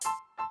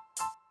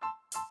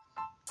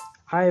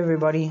Hi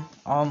everybody.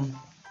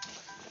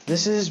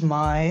 This is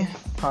my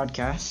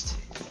podcast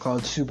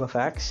called Super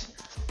Facts,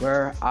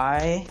 where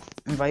I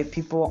invite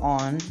people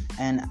on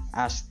and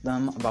ask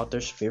them about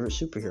their favorite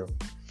superhero.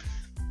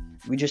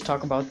 We just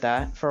talk about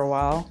that for a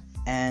while,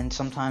 and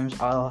sometimes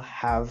I'll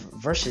have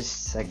versus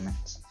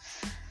segments.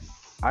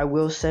 I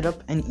will set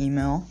up an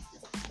email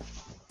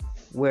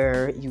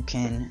where you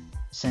can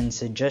send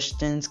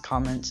suggestions,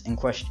 comments, and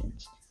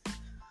questions.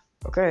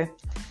 Okay,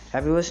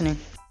 happy listening.